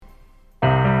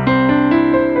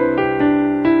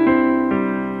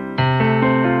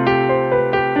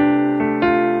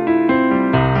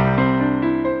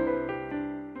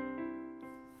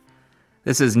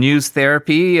This is News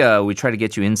Therapy. We try to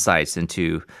get you insights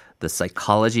into the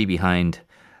psychology behind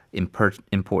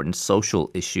important social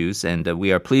issues. And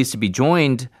we are pleased to be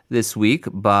joined this week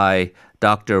by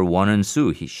Dr. Eun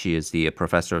Soo. She is the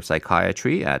professor of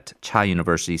psychiatry at Chaum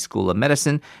University School of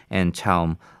Medicine and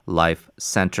Chaum Life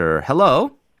Center.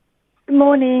 Hello. Good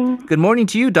morning. Good morning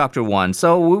to you, Dr. Won.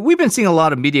 So we've been seeing a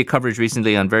lot of media coverage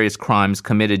recently on various crimes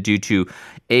committed due to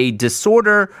a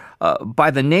disorder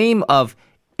by the name of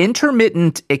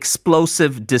Intermittent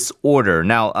explosive disorder.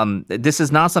 Now, this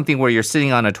is not something where you're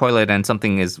sitting on a toilet and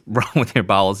something is wrong with your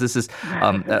bowels. This is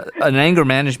an anger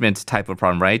management type of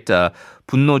problem, right?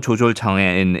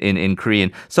 분노조절장애 in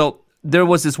Korean. So there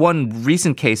was this one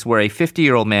recent case where a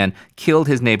 50-year-old man killed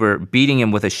his neighbor, beating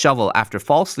him with a shovel after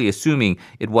falsely assuming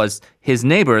it was his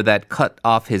neighbor that cut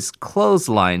off his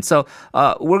clothesline. So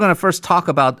we're going to first talk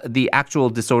about the actual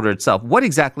disorder itself. What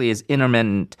exactly is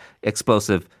intermittent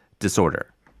explosive disorder?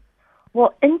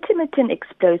 Well, intermittent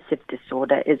explosive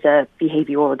disorder is a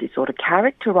behavioral disorder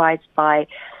characterized by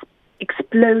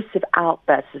explosive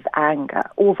outbursts of anger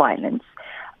or violence,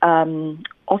 often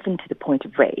to the point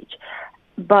of rage,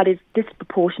 but is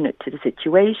disproportionate to the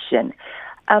situation.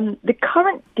 The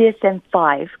current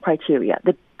DSM-5 criteria,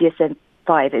 the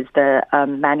DSM-5 is the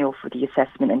manual for the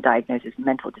assessment and diagnosis of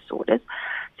mental disorders.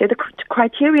 So the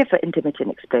criteria for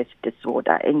intermittent explosive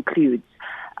disorder includes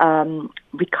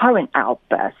recurrent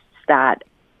outbursts that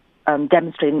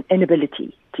demonstrate an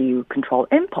inability to control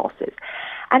impulses.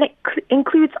 And it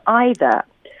includes either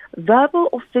verbal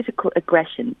or physical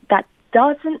aggression that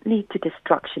doesn't lead to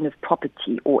destruction of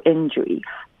property or injury,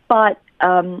 but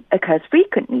occurs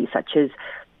frequently, such as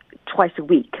twice a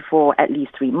week for at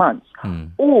least 3 months,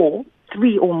 or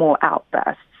 3 or more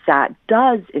outbursts that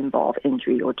does involve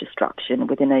injury or destruction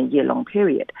within a year-long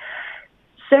period.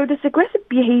 So this aggressive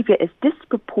behavior is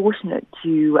disproportionate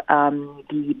to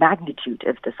the magnitude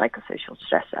of the psychosocial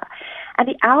stressor. And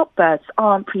the outbursts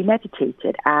aren't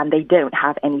premeditated and they don't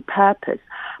have any purpose,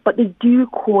 but they do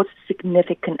cause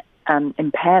significant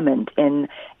impairment in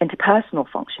interpersonal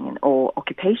functioning or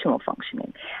occupational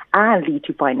functioning and lead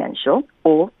to financial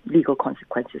or legal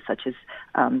consequences such as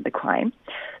the crime.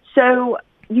 So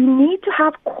you need to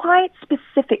have quite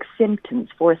specific symptoms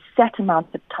for a set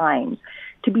amount of time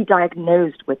to be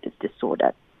diagnosed with this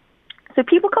disorder. So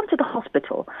people come to the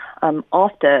hospital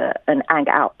after an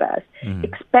anger outburst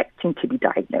expecting to be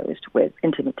diagnosed with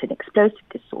intermittent explosive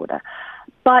disorder.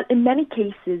 But in many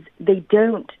cases, they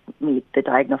don't meet the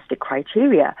diagnostic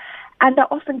criteria and are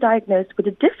often diagnosed with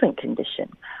a different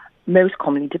condition, most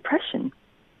commonly depression.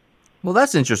 Well,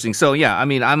 that's interesting. So, yeah, I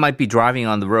mean, I might be driving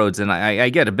on the roads and I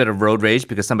get a bit of road rage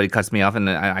because somebody cuts me off and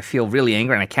I feel really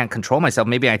angry and I can't control myself.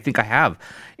 Maybe I think I have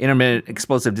intermittent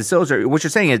explosive disorder. What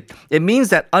you're saying is it means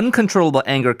that uncontrollable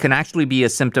anger can actually be a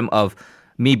symptom of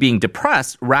me being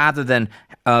depressed rather than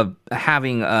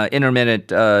having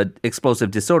intermittent explosive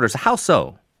disorder. So how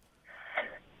so?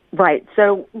 Right.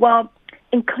 So, well,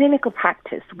 in clinical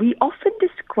practice, we often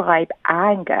describe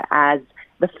anger as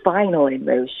the final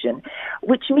emotion,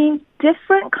 which means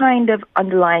different kind of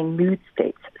underlying mood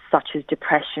states, such as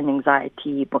depression,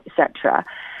 anxiety, etc.,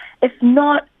 if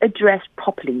not addressed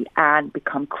properly and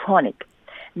become chronic,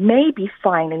 may be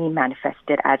finally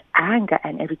manifested as anger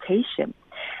and irritation.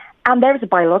 And there is a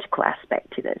biological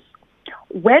aspect to this.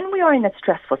 When we are in a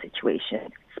stressful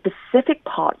situation, specific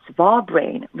parts of our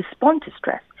brain respond to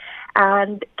stress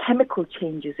and chemical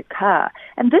changes occur.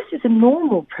 And this is a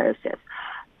normal process.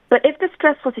 But if the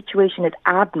stressful situation is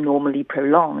abnormally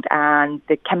prolonged and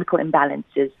the chemical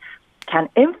imbalances can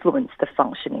influence the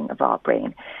functioning of our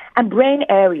brain, and brain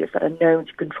areas that are known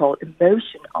to control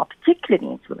emotion are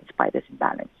particularly influenced by this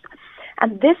imbalance.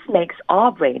 And this makes our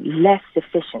brain less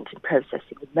efficient in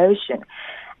processing emotion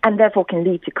and therefore can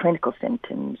lead to clinical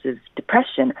symptoms of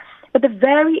depression. But the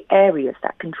very areas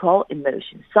that control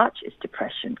emotion, such as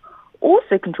depression,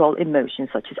 also control emotions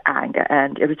such as anger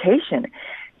and irritation.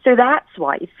 So that's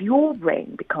why if your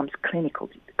brain becomes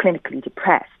clinically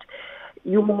depressed,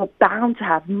 you're more bound to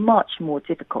have much more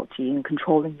difficulty in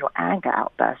controlling your anger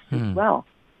outbursts as well.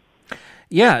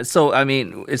 Yeah, so I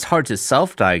mean, it's hard to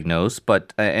self-diagnose,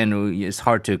 but and it's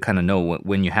hard to kind of know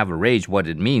when you have a rage what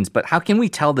it means. But how can we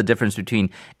tell the difference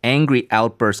between angry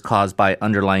outbursts caused by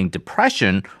underlying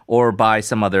depression or by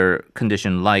some other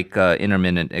condition like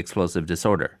intermittent explosive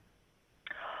disorder?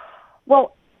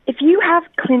 Well, if you have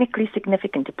clinically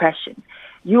significant depression,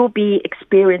 you'll be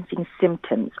experiencing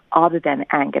symptoms other than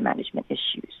anger management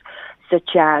issues,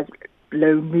 such as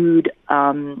low mood,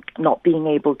 not being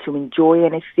able to enjoy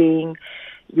anything,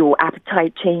 your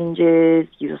appetite changes,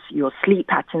 your sleep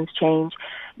patterns change,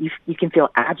 you can feel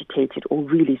agitated or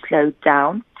really slowed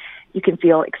down. You can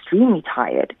feel extremely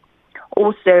tired.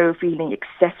 Also, feeling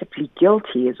excessively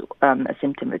guilty is a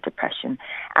symptom of depression,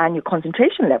 and your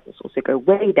concentration levels also go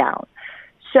way down.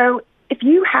 So if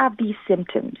you have these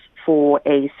symptoms for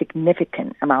a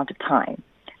significant amount of time,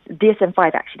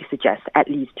 DSM-5 actually suggests at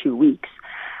least 2 weeks,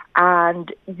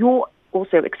 and you're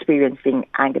also experiencing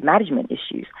anger management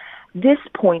issues, this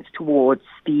points towards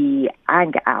the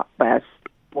anger outburst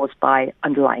caused by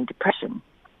underlying depression.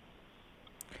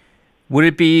 Would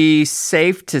it be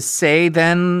safe to say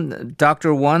then,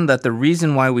 Dr. Won, that the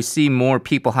reason why we see more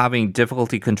people having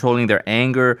difficulty controlling their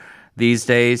anger these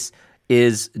days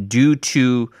is due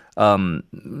to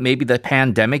maybe the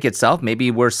pandemic itself?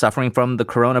 Maybe we're suffering from the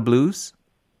corona blues?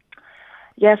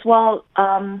 Yes, well,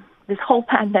 this whole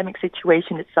pandemic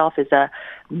situation itself is a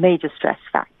major stress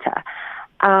factor,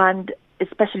 and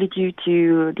especially due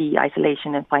to the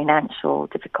isolation and financial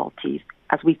difficulties,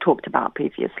 as we've talked about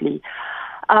previously.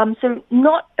 So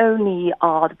not only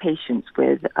are the patients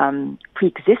with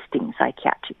pre-existing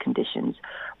psychiatric conditions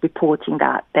reporting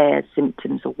that their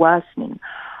symptoms are worsening,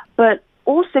 but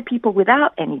also people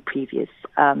without any previous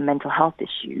mental health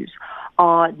issues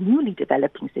are newly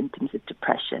developing symptoms of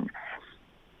depression.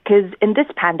 Because in this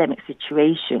pandemic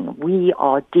situation, we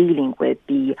are dealing with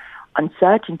the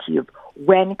uncertainty of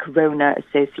when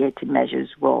corona-associated measures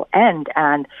will end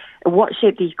and what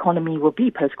shape the economy will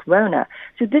be post-corona.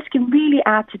 So this can really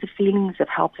add to the feelings of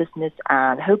helplessness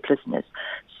and hopelessness.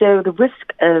 So the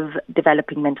risk of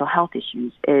developing mental health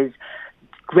issues is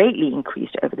greatly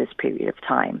increased over this period of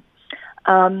time.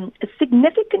 A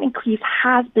significant increase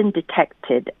has been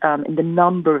detected in the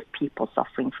number of people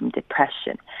suffering from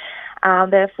depression.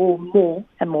 Therefore, more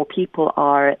and more people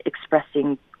are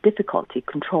expressing difficulty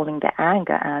controlling their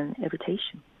anger and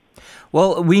irritation.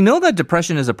 Well, we know that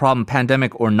depression is a problem,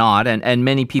 pandemic or not, and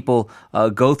many people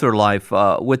go through life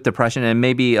with depression, and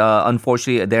maybe,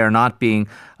 unfortunately, they are not being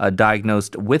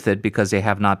diagnosed with it because they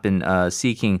have not been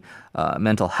seeking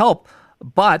mental help.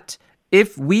 But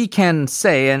if we can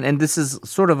say, and this is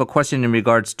sort of a question in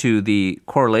regards to the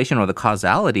correlation or the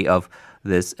causality of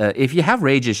this, if you have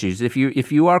rage issues, if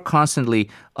you are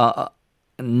constantly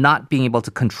not being able to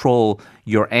control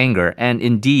your anger, and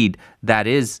indeed that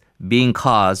is being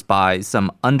caused by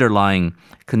some underlying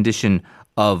condition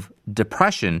of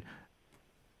depression,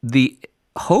 the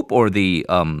hope or the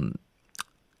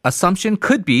assumption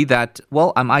could be that,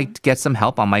 well, I might get some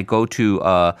help. I might go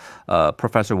to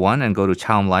Professor Won and go to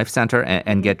Chaum Life Center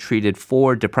and get treated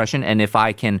for depression. And if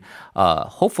I can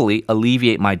hopefully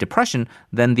alleviate my depression,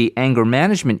 then the anger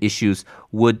management issues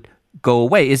would go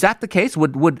away. Is that the case?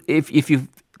 Would if you,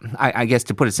 I guess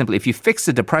to put it simply, if you fix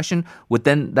the depression, would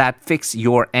then that fix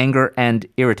your anger and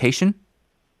irritation?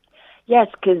 Yes,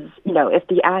 because, if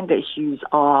the anger issues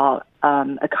are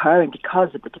occurring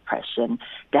because of the depression,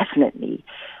 definitely.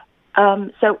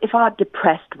 So if our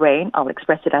depressed brain, I'll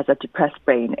express it as a depressed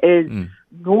brain, is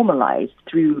normalized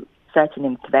through certain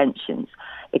interventions,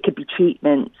 it could be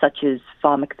treatment such as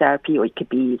pharmacotherapy or it could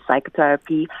be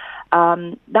psychotherapy,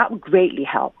 that would greatly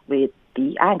help with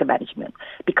the anger management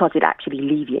because it actually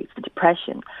alleviates the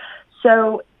depression.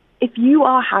 So if you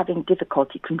are having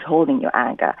difficulty controlling your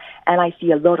anger, and I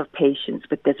see a lot of patients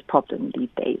with this problem these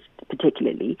days,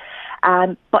 particularly,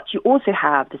 but you also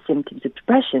have the symptoms of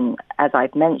depression, as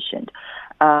I've mentioned,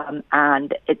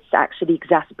 and it's actually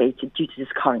exacerbated due to this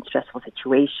current stressful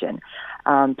situation,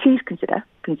 please consider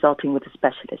consulting with a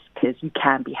specialist because you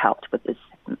can be helped with this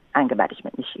anger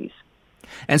management issues.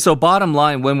 And so bottom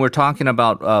line, when we're talking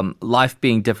about life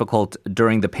being difficult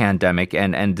during the pandemic,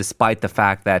 and despite the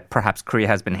fact that perhaps Korea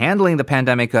has been handling the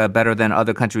pandemic better than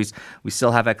other countries, we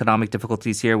still have economic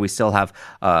difficulties here. We still have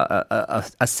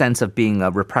a sense of being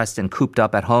repressed and cooped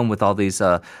up at home with all these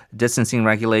distancing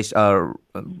regulations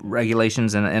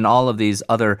and all of these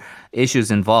other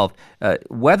issues involved.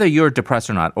 Whether you're depressed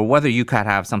or not, or whether you could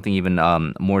have something even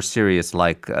more serious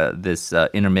like this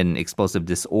intermittent explosive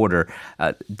disorder,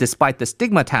 despite the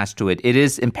stigma attached to it, it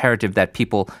is imperative that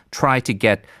people try to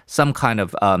get some kind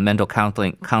of mental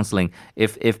counseling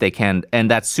if they can,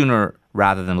 and that's sooner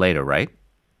rather than later, right?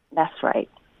 That's right.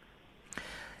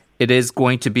 It is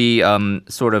going to be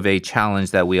sort of a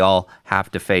challenge that we all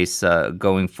have to face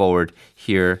going forward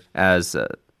here as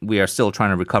we are still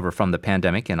trying to recover from the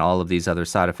pandemic and all of these other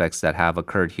side effects that have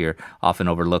occurred here, often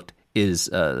overlooked is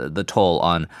the toll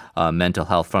on mental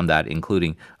health from that,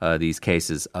 including these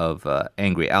cases of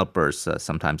angry outbursts,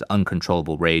 sometimes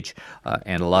uncontrollable rage,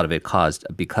 and a lot of it caused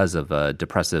because of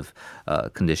depressive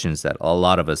conditions that a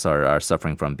lot of us are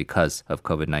suffering from because of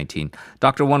COVID-19.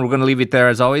 Dr. Won, we're going to leave it there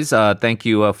as always. Thank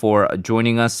you for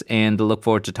joining us and look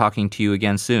forward to talking to you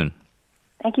again soon.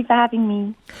 Thank you for having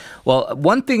me. Well,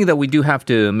 one thing that we do have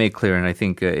to make clear, and I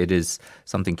think it is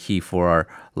something key for our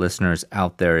listeners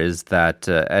out there, is that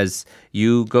as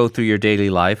you go through your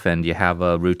daily life and you have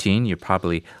a routine, you're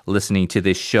probably listening to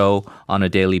this show on a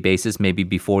daily basis, maybe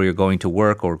before you're going to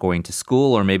work or going to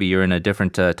school, or maybe you're in a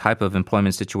different type of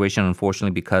employment situation,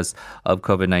 unfortunately, because of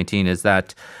COVID-19, is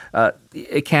that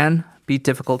it can be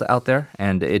difficult out there,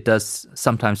 and it does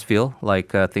sometimes feel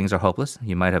like things are hopeless.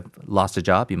 You might have lost a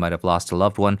job, you might have lost a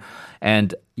loved one,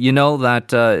 and you know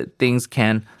that things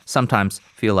can sometimes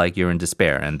feel like you're in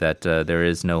despair and that there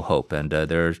is no hope. And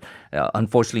there's,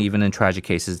 unfortunately, even in tragic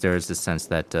cases, there is this sense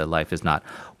that life is not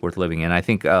worth living. And I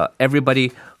think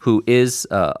everybody who is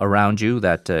around you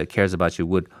that cares about you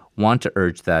would want to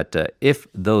urge that if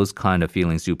those kind of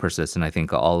feelings do persist, and I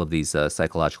think all of these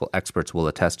psychological experts will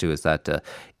attest to, is that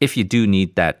if you do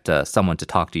need that someone to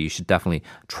talk to, you should definitely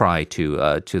try to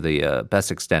the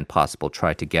best extent possible,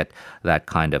 try to get that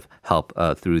kind of help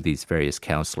through these various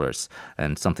counselors,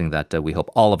 and something that we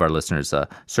hope all of our listeners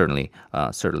certainly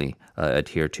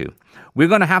adhere to. We're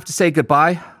going to have to say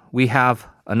goodbye. We have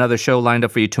another show lined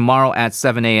up for you tomorrow at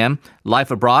 7 a.m.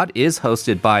 Life Abroad is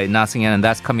hosted by Na Seung-yeon, and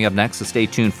that's coming up next, so stay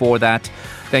tuned for that.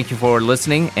 Thank you for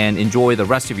listening, and enjoy the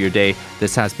rest of your day.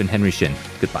 This has been Henry Shin.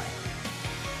 Goodbye.